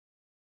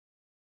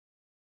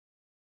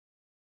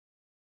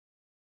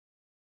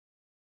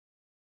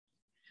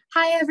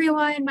Hi,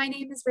 everyone. My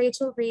name is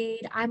Rachel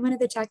Reed. I'm one of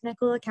the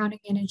technical accounting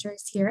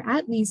managers here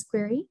at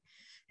LeaseQuery.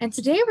 And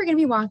today we're going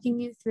to be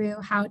walking you through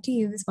how to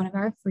use one of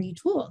our free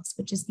tools,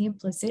 which is the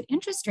implicit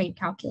interest rate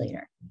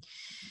calculator.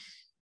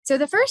 So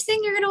the first thing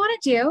you're going to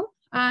want to do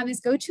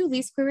is go to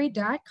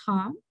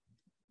leasequery.com,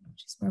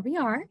 which is where we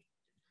are.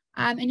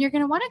 And you're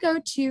going to want to go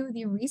to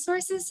the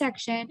resources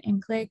section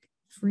and click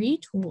free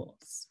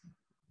tools.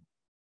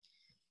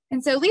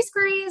 And so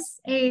LeaseQuery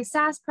is a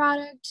SaaS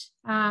product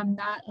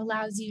that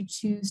allows you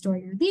to store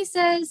your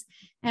leases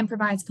and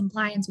provides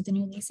compliance with the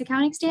new lease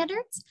accounting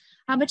standards.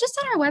 But just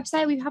on our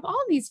website, we have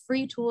all these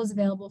free tools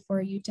available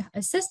for you to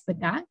assist with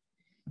that.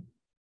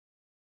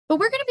 But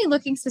we're going to be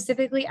looking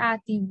specifically at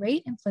the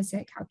rate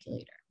implicit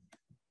calculator.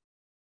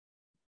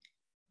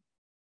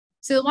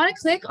 So you'll want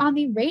to click on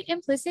the rate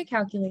implicit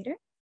calculator.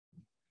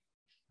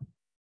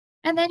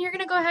 And then you're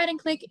going to go ahead and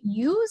click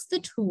use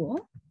the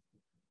tool.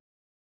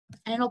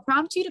 And it'll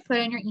prompt you to put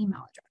in your email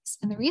address.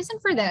 And the reason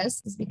for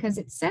this is because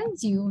it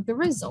sends you the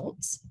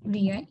results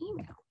via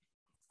email.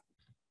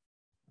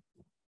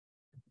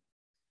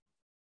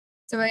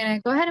 So we're going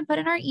to go ahead and put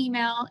in our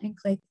email and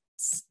click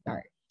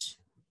start.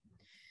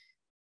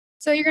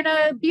 So you're going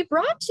to be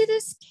brought to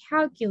this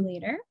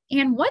calculator.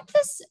 And what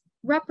this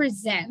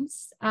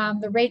represents,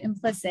 the rate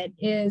implicit,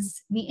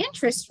 is the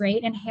interest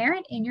rate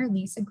inherent in your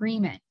lease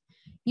agreement.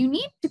 You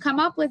need to come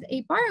up with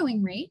a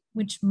borrowing rate,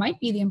 which might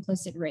be the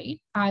implicit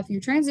rate, if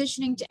you're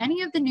transitioning to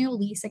any of the new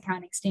lease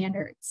accounting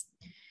standards.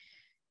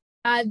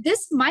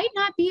 This might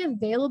not be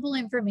available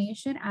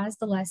information as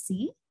the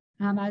lessee.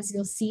 As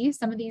you'll see,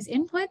 some of these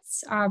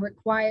inputs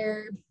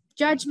require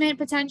judgment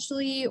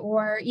potentially,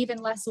 or even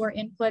lessor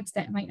inputs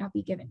that might not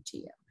be given to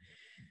you.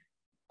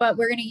 But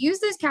we're going to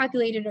use this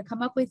calculator to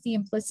come up with the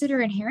implicit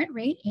or inherent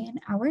rate in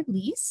our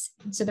lease.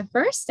 And so the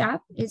first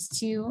step is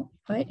to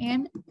put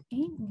in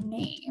a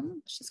name.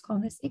 Let's just call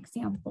this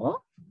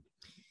example.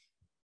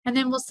 And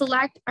then we'll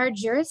select our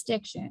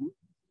jurisdiction.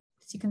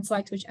 So you can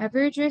select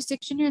whichever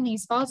jurisdiction your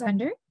lease falls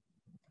under.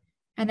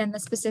 And then the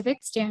specific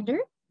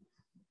standard.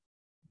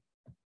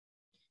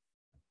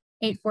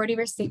 840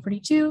 versus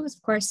 842.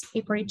 Of course,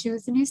 842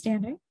 is the new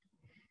standard.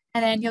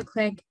 And then you'll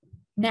click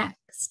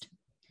next.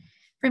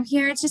 From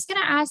here, it's just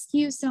going to ask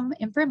you some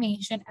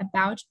information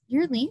about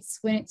your lease,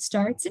 when it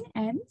starts and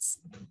ends.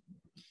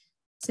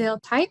 So you'll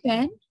type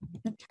in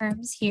the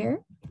terms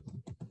here.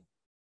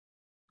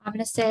 I'm going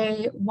to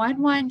say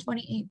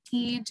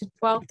 1/1/2018 to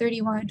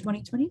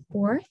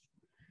 12/31/2024.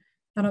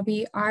 That'll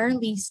be our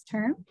lease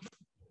term.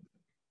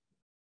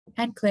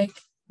 And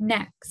click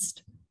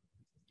next.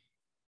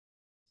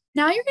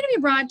 Now you're going to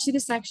be brought to the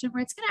section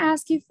where it's going to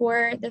ask you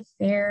for the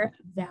fair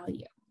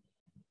value.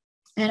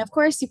 And of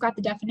course, you've got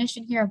the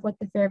definition here of what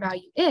the fair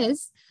value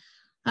is,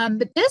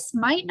 but this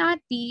might not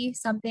be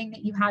something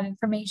that you have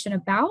information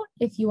about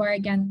if you are,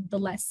 again, the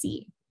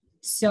lessee.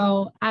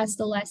 So as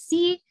the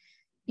lessee,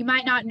 you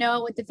might not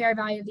know what the fair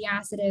value of the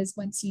asset is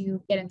once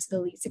you get into the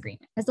lease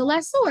agreement. As the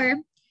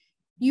lessor,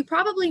 you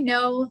probably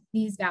know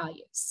these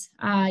values.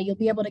 You'll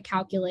be able to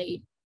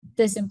calculate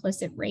this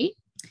implicit rate.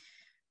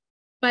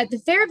 But the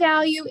fair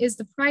value is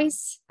the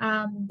price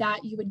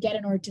that you would get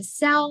in order to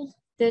sell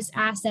this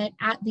asset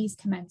at lease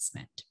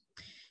commencement.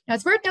 Now,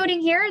 it's worth noting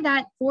here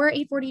that for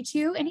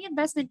 842, any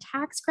investment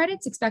tax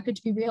credits expected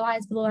to be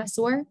realized by the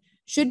lessor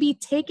should be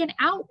taken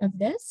out of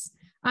this,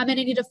 and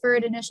any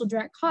deferred initial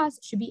direct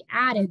costs should be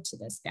added to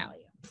this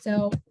value.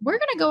 So we're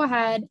going to go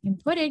ahead and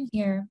put in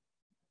here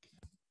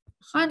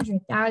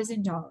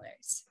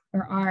 $100,000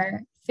 for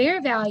our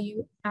fair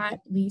value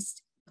at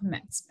lease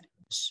commencement.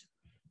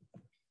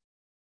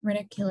 We're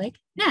going to click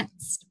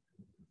next.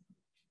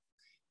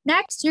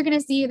 Next, you're going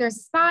to see there's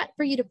a spot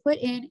for you to put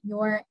in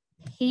your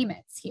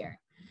payments here.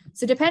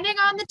 So depending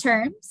on the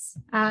terms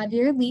of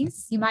your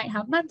lease, you might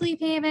have monthly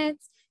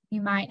payments,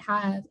 you might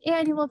have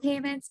annual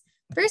payments.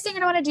 First thing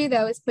you're going to want to do,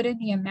 though, is put in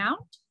the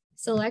amount,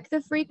 select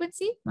the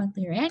frequency,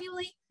 monthly or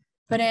annually,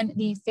 put in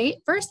the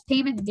first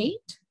payment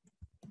date,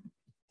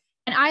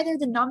 and either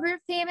the number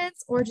of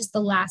payments or just the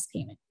last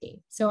payment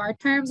date. So our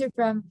terms are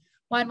from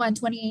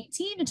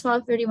 1/1/2018 to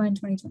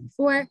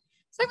 12/31/2024.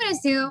 So I'm going to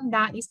assume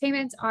that these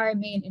payments are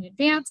made in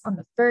advance on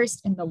the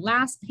first, and the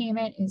last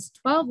payment is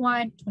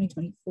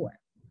 12/1/2024.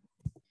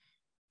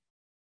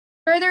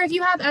 Further, if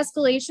you have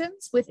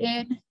escalations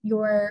within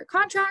your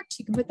contract,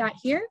 you can put that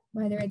here,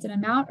 whether it's an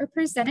amount or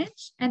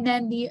percentage, and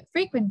then the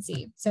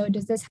frequency. So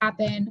does this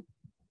happen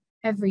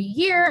every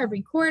year,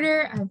 every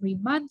quarter, every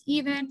month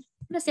even?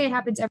 I'm going to say it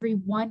happens every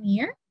 1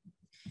 year.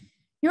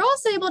 You're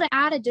also able to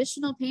add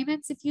additional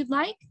payments if you'd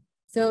like.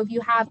 So if you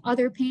have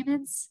other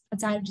payments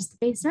outside of just the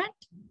base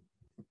rent,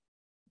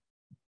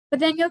 but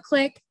then you'll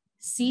click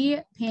See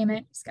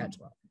Payment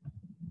Schedule.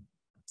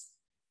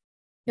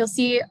 You'll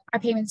see our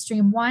payment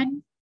stream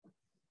 1,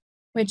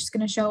 which is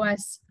going to show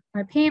us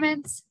our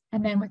payments.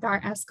 And then with our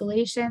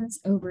escalations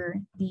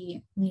over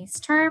the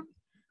lease term,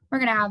 we're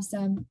going to have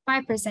some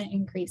 5%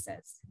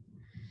 increases.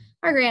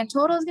 Our grand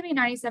total is going to be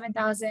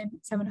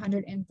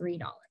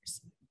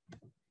 $97,703.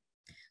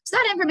 So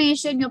that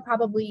information you'll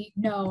probably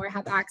know or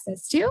have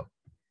access to.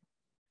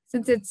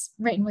 since it's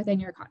written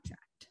within your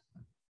contract.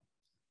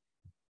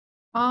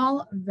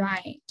 All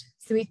right,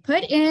 so we've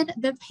put in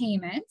the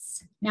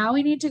payments. Now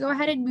we need to go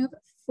ahead and move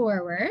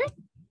forward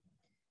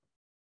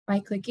by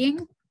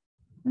clicking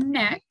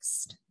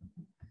next.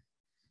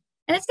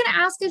 And it's going to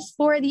ask us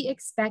for the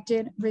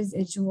expected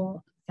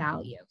residual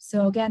value.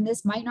 So again,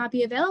 this might not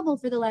be available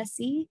for the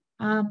lessee,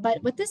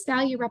 but what this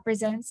value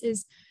represents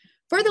is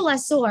for the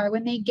lessor,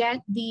 when they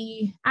get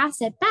the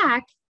asset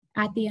back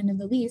at the end of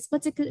the lease,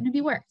 what's it going to be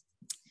worth?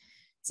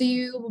 So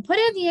you will put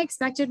in the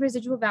expected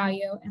residual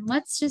value, and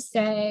let's just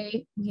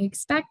say we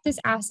expect this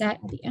asset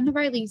at the end of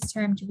our lease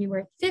term to be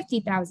worth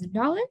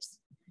 $50,000,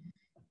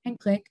 and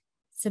click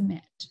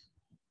submit.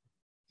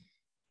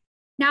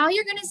 Now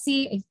you're going to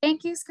see a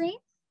thank you screen,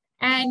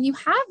 and you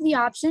have the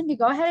option to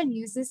go ahead and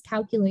use this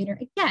calculator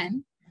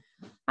again.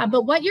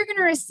 But what you're going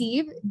to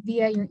receive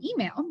via your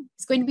email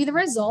is going to be the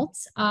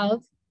results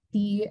of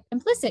the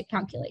implicit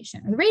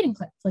calculation, or the rate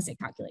implicit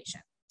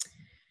calculation.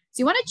 So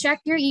you want to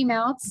check your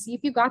email to see if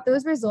you got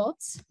those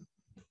results.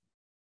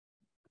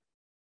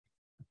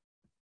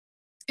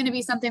 It's going to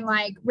be something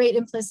like rate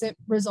implicit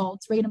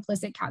results, rate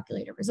implicit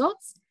calculator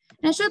results.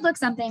 And it should look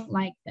something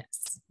like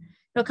this.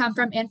 It'll come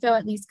from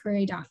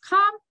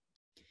info@leasequery.com,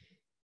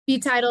 be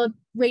titled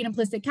rate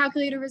implicit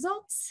calculator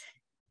results,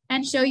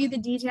 and show you the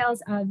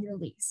details of your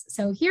lease.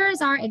 So here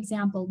is our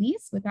example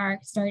lease with our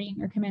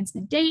starting or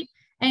commencement date,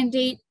 end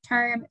date,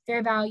 term,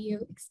 fair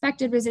value,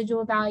 expected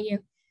residual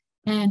value,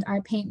 and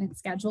our payment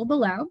schedule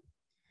below.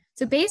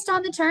 So based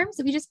on the terms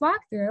that we just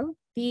walked through,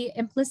 the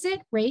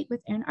implicit rate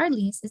within our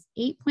lease is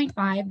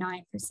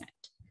 8.59%.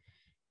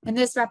 And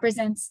this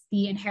represents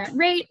the inherent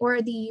rate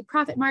or the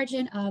profit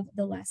margin of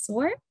the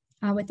lessor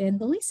within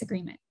the lease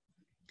agreement.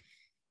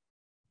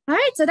 All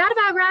right, so that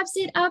about wraps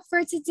it up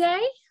for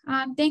today.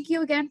 Thank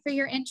you again for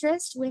your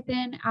interest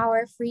within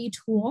our free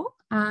tool.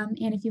 And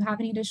if you have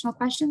any additional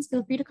questions,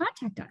 feel free to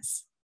contact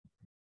us.